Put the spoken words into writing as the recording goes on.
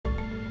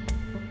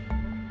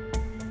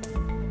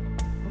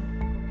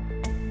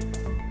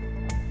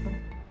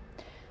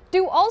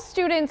Do all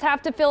students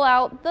have to fill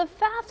out the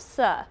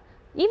FAFSA?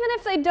 Even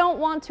if they don't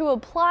want to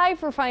apply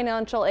for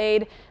financial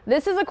aid,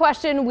 this is a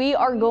question we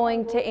are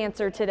going to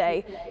answer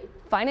today.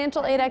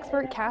 Financial aid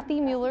expert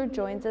Cathy Mueller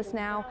joins us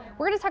now.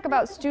 We're going to talk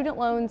about student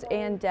loans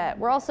and debt.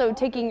 We're also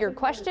taking your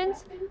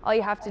questions. All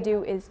you have to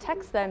do is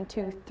text them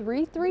to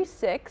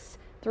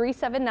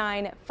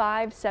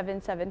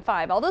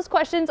 336-379-5775. All those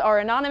questions are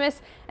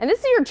anonymous, and this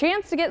is your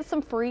chance to get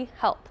some free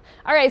help.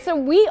 All right, so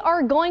we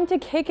are going to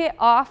kick it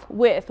off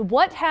with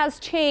what has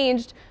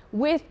changed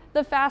with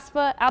the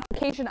FAFSA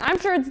application. I'm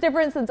sure it's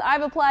different since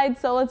I've applied,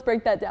 so let's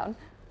break that down.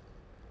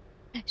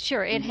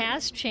 Sure, it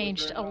has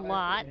changed a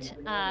lot.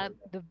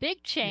 The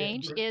big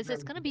change is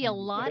it's going to be a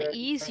lot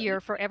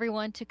easier for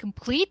everyone to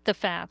complete the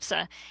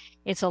FAFSA.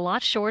 It's a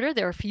lot shorter,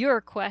 there are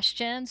fewer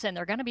questions, and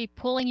they're going to be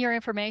pulling your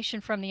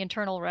information from the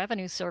Internal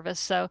Revenue Service,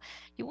 so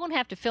you won't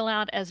have to fill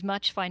out as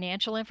much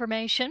financial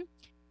information.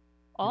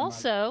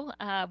 Also,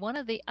 one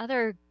of the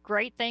other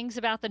great things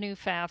about the new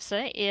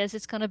FAFSA is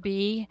it's going to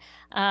be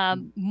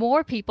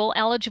more people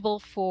eligible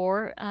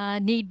for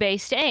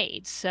need-based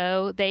aid.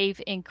 So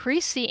they've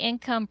increased the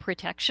income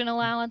protection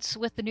allowance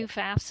with the new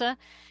FAFSA.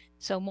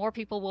 So more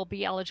people will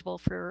be eligible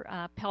for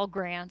Pell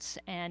Grants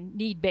and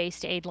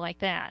need-based aid like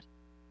that.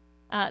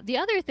 The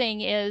other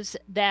thing is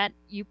that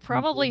you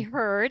probably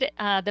heard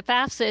the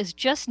FAFSA is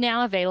just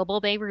now available.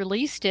 They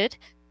released it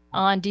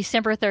on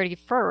December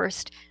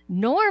 31st.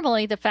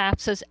 Normally the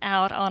FAFSA is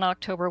out on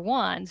October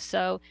 1.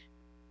 So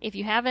if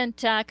you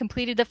haven't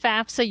completed the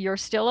FAFSA, you're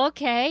still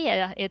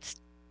okay.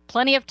 It's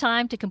plenty of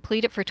time to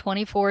complete it for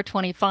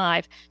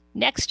 24-25.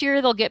 Next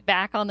year, they'll get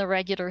back on the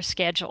regular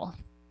schedule.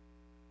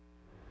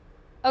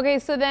 Okay,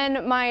 so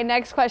then my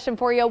next question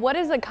for you, what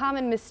is a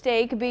common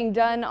mistake being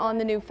done on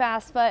the new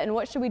FAFSA, and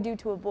what should we do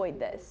to avoid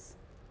this?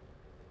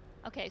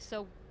 Okay,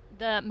 so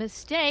the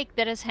mistake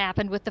that has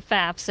happened with the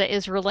FAFSA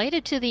is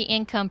related to the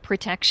income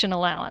protection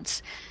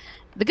allowance.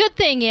 The good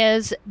thing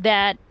is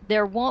that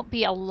there won't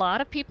be a lot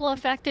of people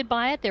affected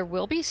by it. There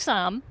will be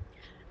some.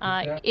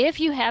 If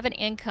you have an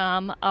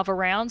income of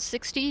around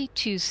 $60,000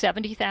 to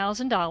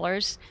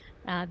 $70,000,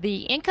 the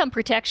income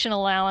protection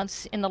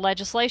allowance in the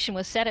legislation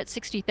was set at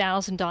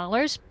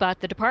 $60,000,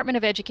 but the Department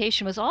of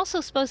Education was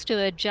also supposed to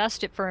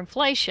adjust it for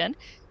inflation,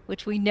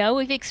 which we know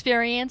we've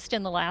experienced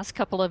in the last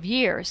couple of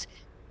years.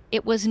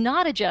 It was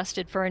not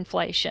adjusted for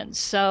inflation.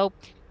 So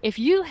if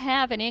you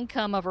have an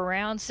income of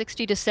around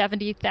 $60,000 to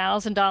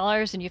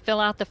 $70,000 and you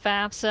fill out the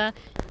FAFSA,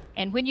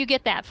 and when you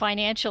get that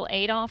financial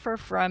aid offer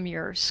from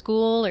your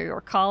school or your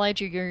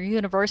college or your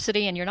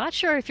university, and you're not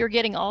sure if you're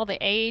getting all the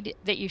aid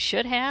that you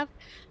should have,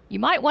 you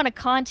might want to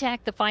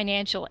contact the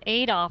financial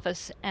aid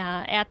office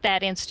at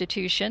that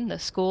institution, the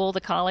school, the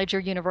college, or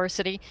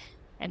university,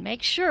 and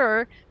make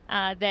sure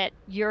that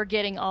you're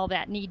getting all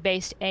that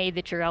need-based aid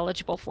that you're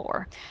eligible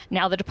for.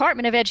 Now, the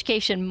Department of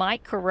Education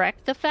might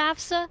correct the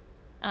FAFSA,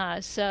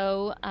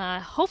 so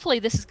hopefully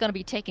this is going to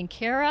be taken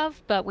care of,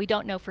 but we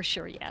don't know for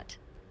sure yet.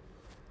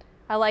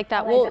 I like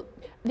that. Well,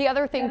 the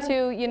other thing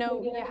too, you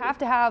know, you have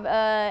to have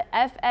a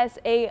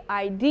FSA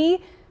ID.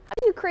 How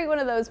do you create one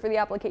of those for the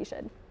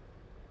application?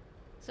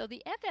 So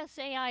the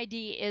FSA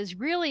ID is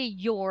really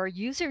your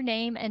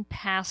username and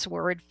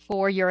password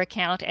for your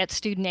account at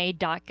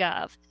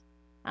studentaid.gov.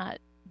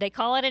 They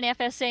call it an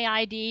FSA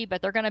ID,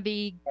 but they're going to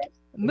be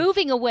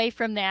moving away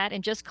from that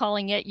and just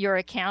calling it your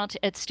account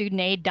at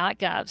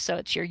studentaid.gov. So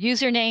it's your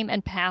username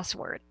and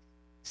password.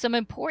 Some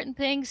important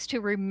things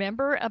to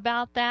remember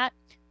about that.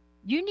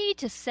 You need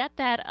to set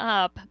that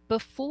up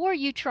before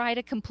you try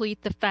to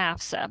complete the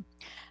FAFSA.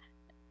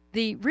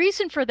 The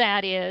reason for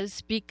that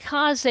is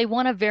because they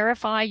want to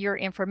verify your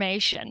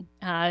information.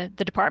 The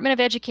Department of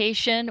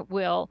Education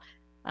will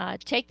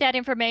take that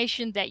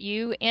information that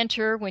you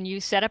enter when you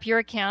set up your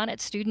account at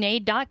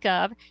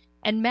studentaid.gov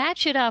and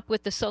match it up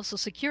with the Social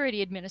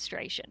Security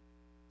Administration.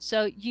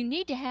 So you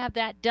need to have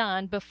that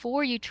done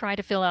before you try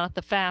to fill out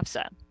the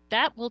FAFSA.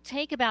 That will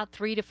take about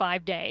 3 to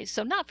 5 days,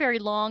 so not very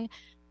long,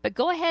 but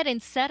go ahead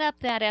and set up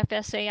that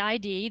FSA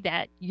ID,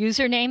 that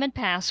username and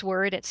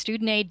password at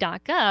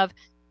studentaid.gov,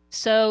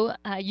 so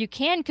you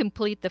can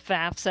complete the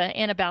FAFSA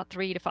in about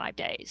 3 to 5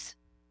 days.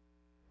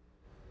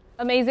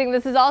 Amazing.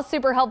 This is all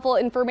super helpful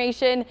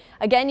information.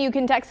 Again, you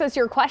can text us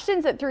your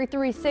questions at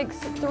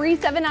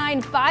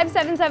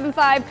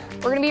 336-379-5775.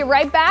 We're going to be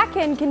right back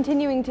and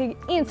continuing to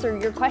answer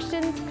your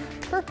questions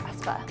for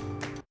FAFSA.